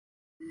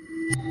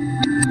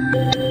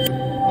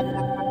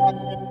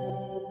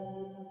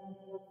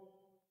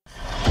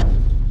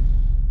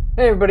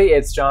Hey everybody,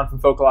 it's John from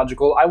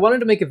Focological. I wanted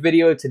to make a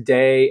video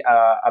today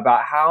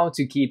about how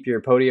to keep your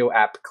Podio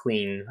app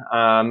clean.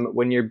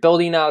 When you're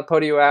building out a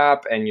Podio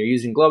app and you're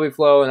using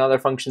GlobyFlow and other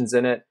functions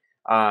in it,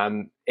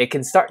 it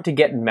can start to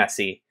get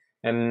messy.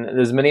 And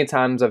there's many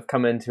times I've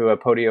come into a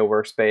Podio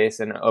Workspace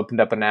and opened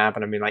up an app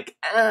and I've been like,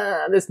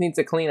 this needs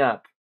a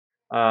cleanup.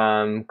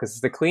 Because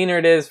the cleaner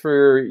it is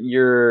for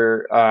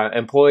your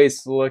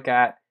employees to look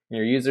at,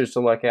 your users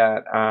to look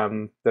at,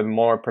 the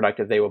more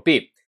productive they will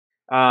be.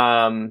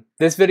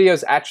 This video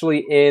is actually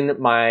in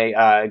my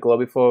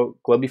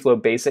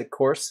GlobyFlow Basic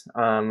course,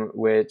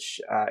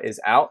 which is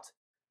out.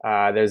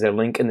 There's a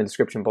link in the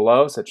description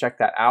below, so check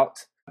that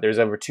out. There's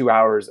over 2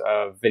 hours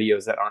of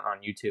videos that aren't on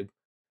YouTube,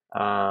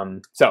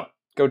 so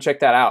go check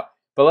that out.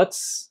 But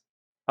let's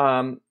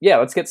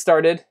get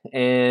started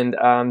and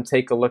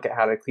take a look at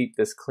how to keep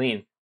this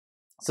clean.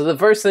 So the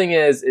first thing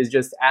is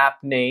just app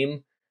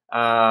name,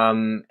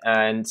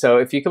 and so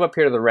if you come up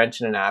here to the wrench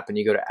in an app and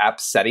you go to app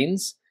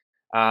settings.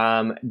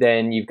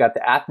 Then you've got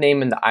the app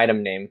name and the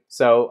item name.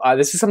 So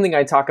this is something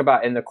I talk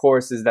about in the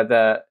course, is that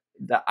the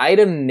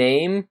item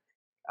name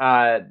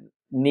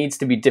needs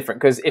to be different.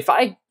 Because if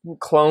I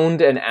cloned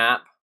an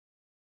app,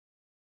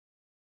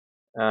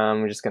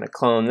 we're just going to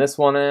clone this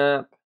one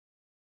app.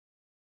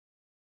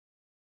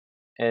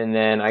 And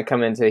then I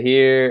come into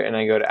here and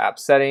I go to app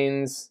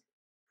settings.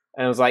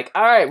 And I was like,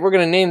 all right, we're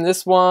going to name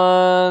this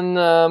one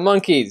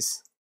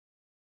monkeys.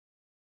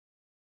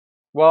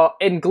 Well,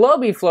 in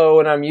GlobyFlow,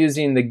 when I'm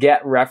using the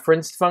get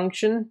referenced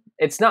function,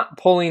 it's not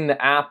pulling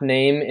the app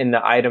name in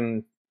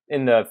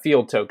the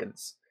field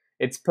tokens.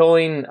 It's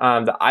pulling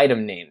the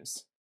item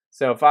names.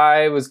 So if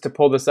I was to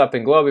pull this up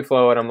in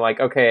GlobyFlow and I'm like,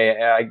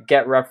 okay, I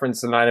get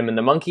referenced an item in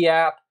the monkey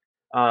app.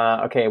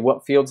 Okay,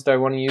 what fields do I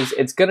want to use?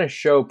 It's going to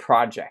show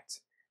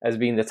project as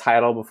being the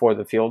title before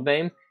the field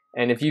name.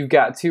 And if you've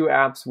got two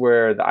apps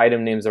where the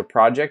item names are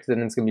project,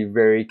 then it's going to be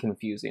very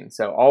confusing.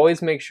 So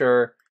always make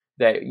sure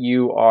that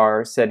you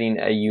are setting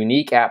a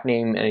unique app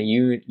name and a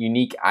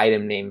unique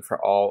item name for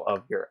all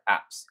of your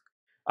apps.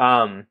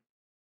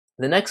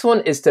 The next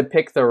one is to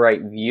pick the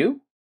right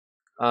view.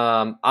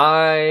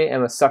 I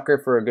am a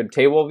sucker for a good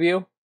table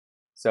view,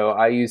 so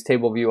I use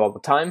table view all the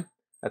time.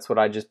 That's what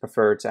I just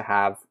prefer to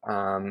have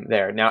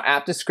there. Now,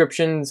 app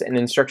descriptions and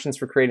instructions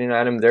for creating an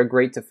item, they're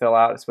great to fill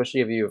out,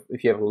 especially if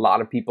you have a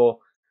lot of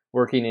people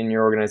working in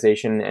your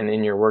organization and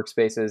in your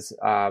workspaces.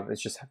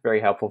 It's just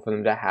very helpful for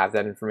them to have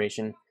that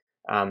information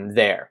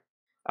there.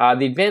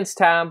 The advanced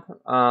tab,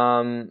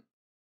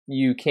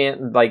 you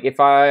can't, like, if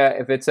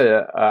it's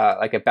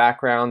like a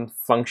background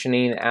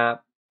functioning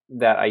app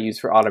that I use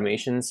for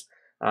automations,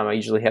 I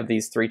usually have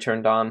these three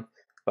turned on.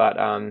 But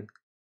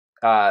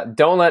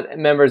don't let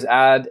members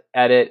add,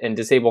 edit, and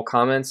disable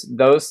comments.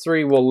 Those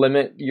three will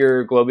limit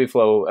your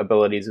GlobyFlow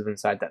abilities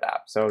inside that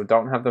app. So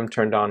don't have them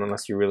turned on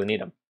unless you really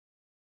need them.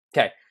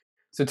 Okay,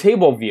 so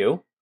table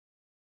view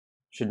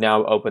should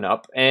now open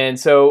up. And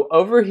so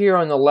over here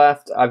on the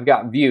left, I've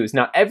got views.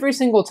 Now, every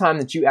single time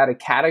that you add a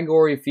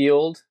category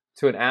field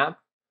to an app,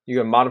 you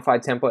go modify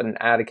template and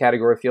add a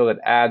category field, it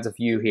adds a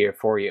view here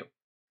for you,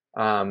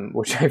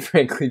 which I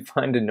frankly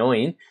find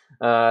annoying.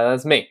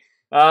 That's me.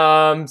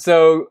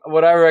 So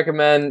what I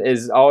recommend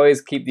is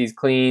always keep these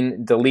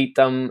clean, delete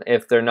them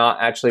if they're not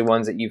actually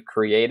ones that you've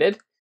created,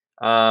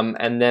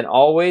 and then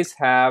always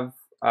have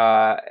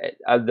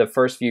the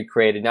first view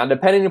created. Now,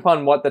 depending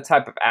upon what the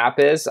type of app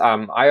is,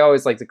 I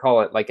always like to call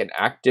it like an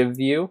active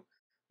view.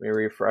 Let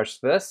me refresh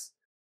this.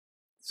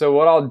 So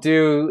what I'll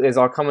do is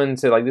I'll come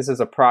into, like, this is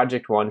a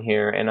project one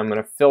here, and I'm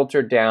going to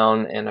filter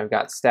down, and I've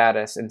got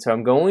status, and so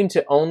I'm going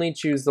to only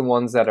choose the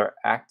ones that are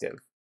active.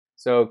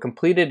 So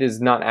completed is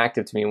not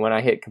active to me. When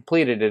I hit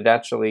completed, it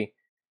actually,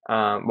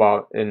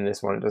 well, in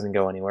this one it doesn't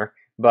go anywhere,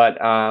 but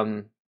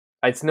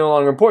it's no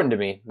longer important to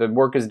me. The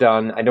work is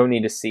done. I don't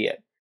need to see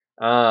it.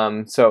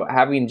 So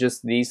having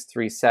just these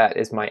three set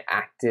is my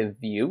active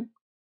view.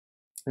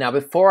 Now,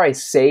 before I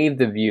save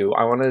the view,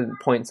 I want to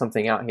point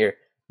something out here.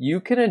 You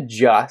can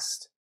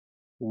adjust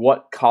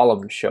what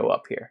columns show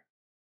up here.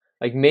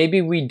 Like,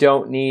 maybe we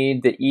don't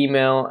need the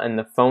email and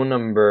the phone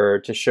number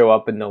to show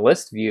up in the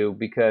list view,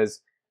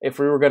 because if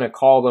we were going to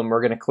call them,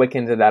 we're going to click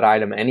into that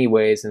item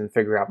anyways and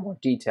figure out more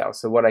details.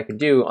 So what I can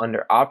do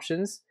under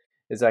options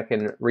is I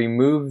can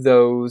remove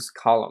those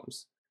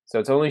columns. So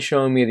it's only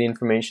showing me the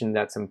information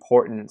that's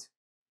important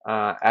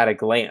at a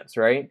glance,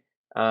 right?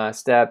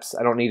 Steps,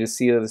 I don't need to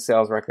see the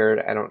sales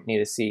record. I don't need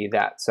to see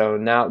that. So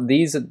now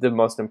these are the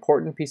most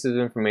important pieces of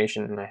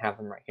information, and I have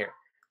them right here.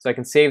 So I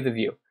can save the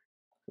view.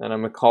 And I'm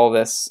going to call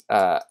this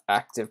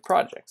active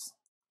projects.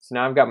 So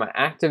now I've got my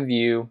active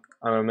view.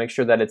 I'm going to make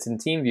sure that it's in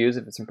team views.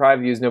 If it's in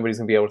private views, nobody's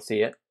going to be able to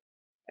see it.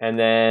 And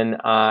then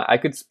I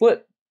could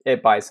split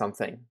it by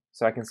something.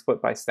 So I can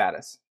split by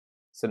status.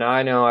 So now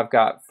I know I've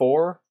got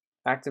 4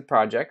 active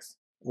projects.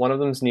 One of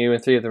them's new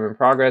and 3 of them are in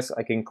progress.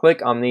 I can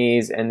click on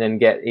these and then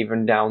get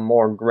even down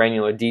more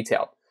granular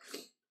detail.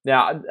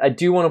 Now, I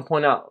do want to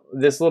point out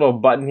this little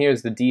button here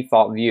is the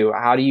default view.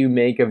 How do you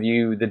make a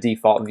view the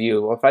default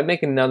view? Well, if I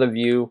make another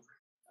view,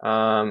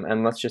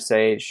 and let's just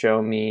say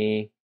show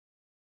me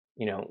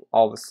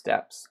all the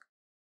steps.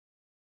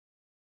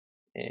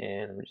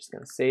 And I'm just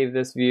going to save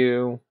this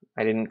view.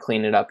 I didn't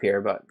clean it up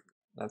here, but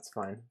that's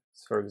fine.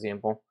 So for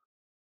example,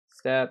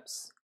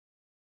 steps.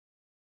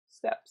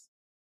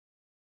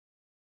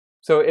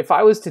 So if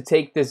I was to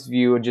take this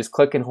view and just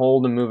click and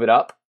hold and move it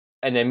up,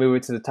 and then move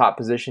it to the top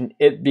position,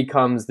 it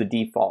becomes the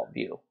default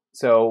view.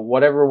 So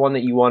whatever one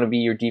that you want to be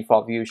your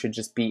default view should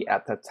just be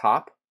at the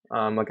top.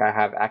 Like I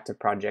have active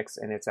projects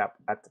and it's at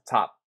the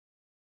top.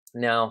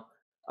 Now,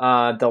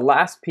 the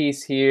last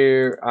piece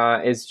here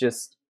is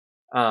just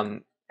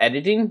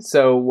editing.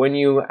 So when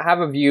you have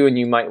a view and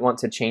you might want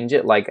to change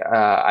it, like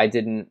I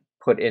didn't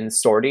put in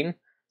sorting.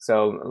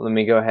 So let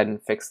me go ahead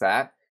and fix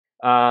that.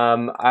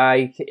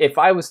 If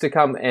I was to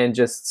come and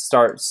just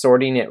start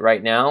sorting it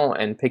right now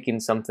and picking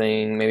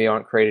something, maybe I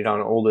want to create it on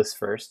oldest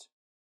first,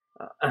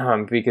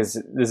 because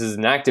this is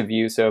an active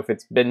view. So if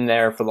it's been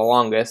there for the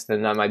longest,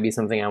 then that might be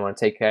something I want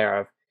to take care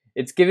of.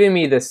 It's giving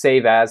me the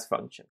save as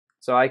function.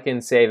 So I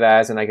can save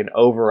as and I can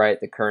overwrite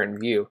the current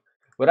view.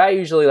 What I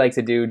usually like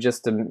to do,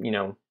 just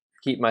to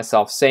keep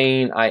myself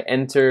sane, I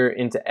enter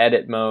into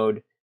edit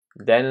mode,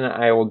 then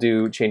I will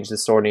change the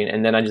sorting,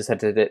 and then I just have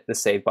to hit the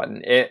save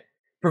button. It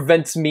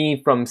prevents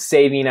me from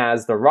saving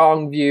as the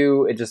wrong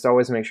view. It just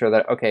always makes sure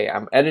that, okay,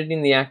 I'm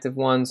editing the active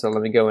one, so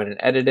let me go in and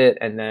edit it,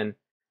 and then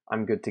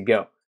I'm good to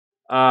go.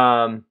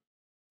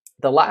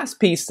 The last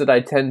piece that I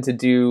tend to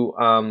do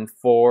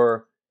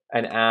for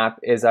an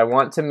app is I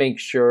want to make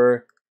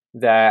sure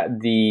that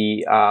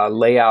the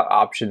layout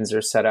options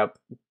are set up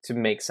to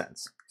make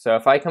sense. So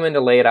if I come into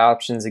layout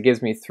options, it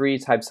gives me 3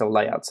 types of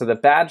layout. So the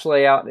badge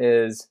layout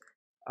is,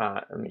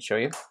 let me show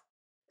you,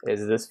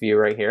 is this view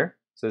right here.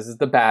 So this is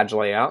the badge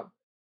layout.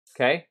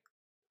 Okay,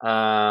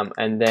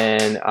 and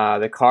then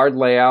the card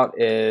layout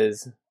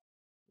is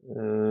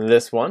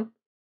this one.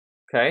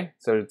 Okay,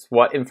 so it's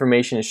what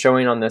information is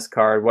showing on this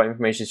card, what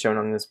information is shown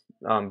on this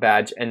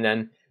badge, and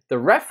then the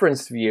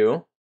reference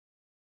view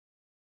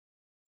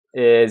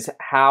is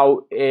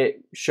how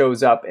it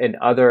shows up in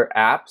other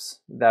apps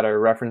that are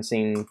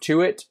referencing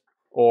to it,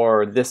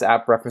 or this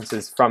app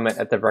references from it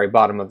at the very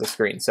bottom of the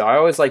screen. So I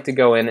always like to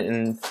go in,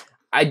 and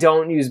I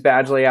don't use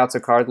badge layouts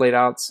or card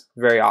layouts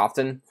very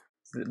often.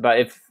 But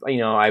if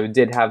I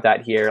did have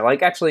that here,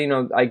 like actually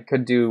I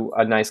could do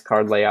a nice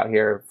card layout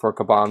here for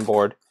Kanban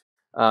board,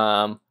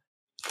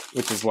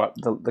 which is what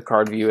the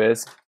card view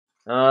is.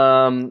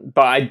 But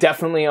I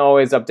definitely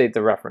always update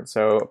the reference.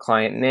 So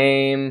client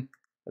name,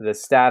 the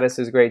status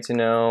is great to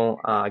know.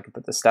 I could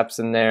put the steps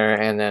in there,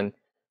 and then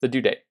the due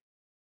date.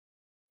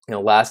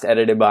 Last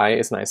edited by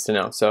is nice to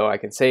know. So I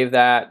can save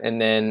that, and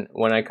then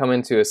when I come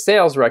into a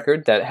sales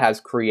record that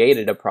has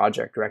created a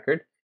project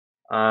record,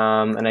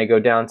 and I go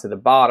down to the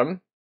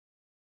bottom,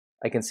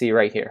 I can see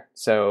right here.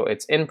 So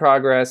it's in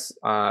progress.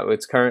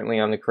 It's currently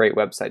on the create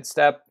website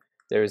step.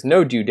 There is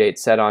no due date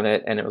set on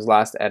it, and it was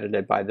last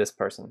edited by this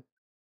person.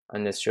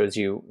 And this shows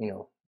you,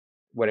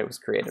 when it was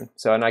created.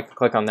 So, and I can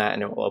click on that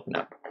and it will open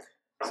up.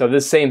 So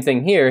this same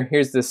thing here,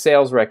 here's the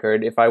sales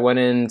record. If I went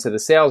into the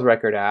sales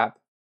record app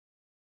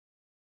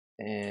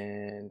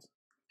and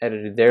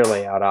edited their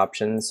layout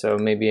options, so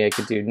maybe I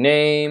could do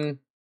name,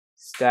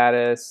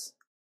 status,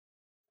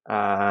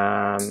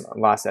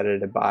 last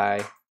edited by,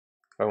 if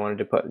I wanted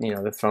to put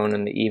the phone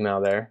and the email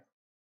there,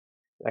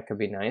 that could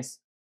be nice.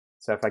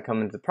 So if I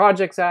come into the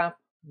projects app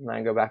and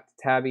I go back to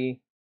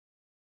Tabby,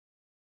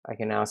 I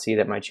can now see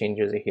that my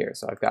changes are here.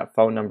 So I've got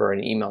phone number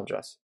and email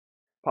address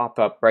pop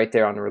up right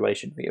there on the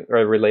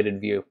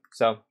related view.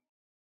 So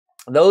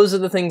those are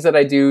the things that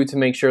I do to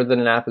make sure that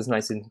an app is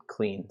nice and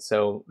clean.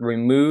 So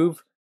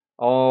remove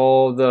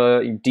all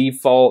the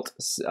default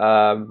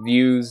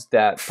views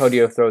that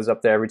Podio throws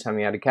up there every time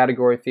you add a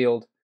category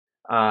field.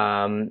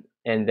 And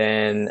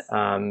then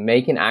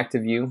make an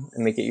active view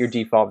and make it your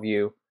default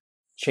view.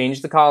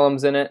 Change the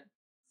columns in it,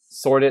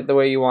 sort it the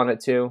way you want it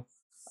to,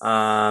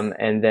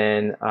 and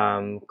then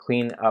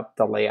clean up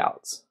the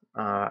layouts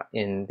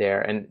in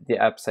there, and the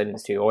app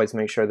settings too. Always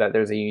make sure that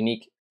there's a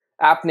unique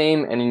app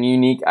name and a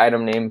unique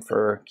item name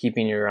for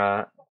keeping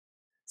your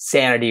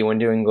sanity when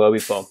doing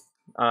GlobyFlow.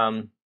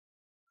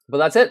 But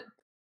that's it.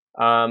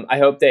 I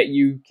hope that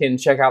you can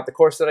check out the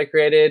course that I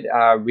created.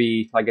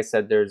 Like I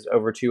said, there's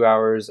over 2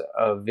 hours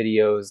of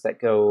videos that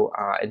go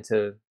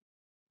into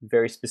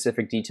very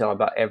specific detail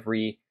about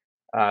every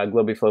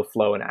GlobyFlow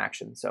flow in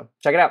action. So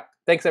check it out.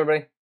 Thanks,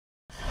 everybody.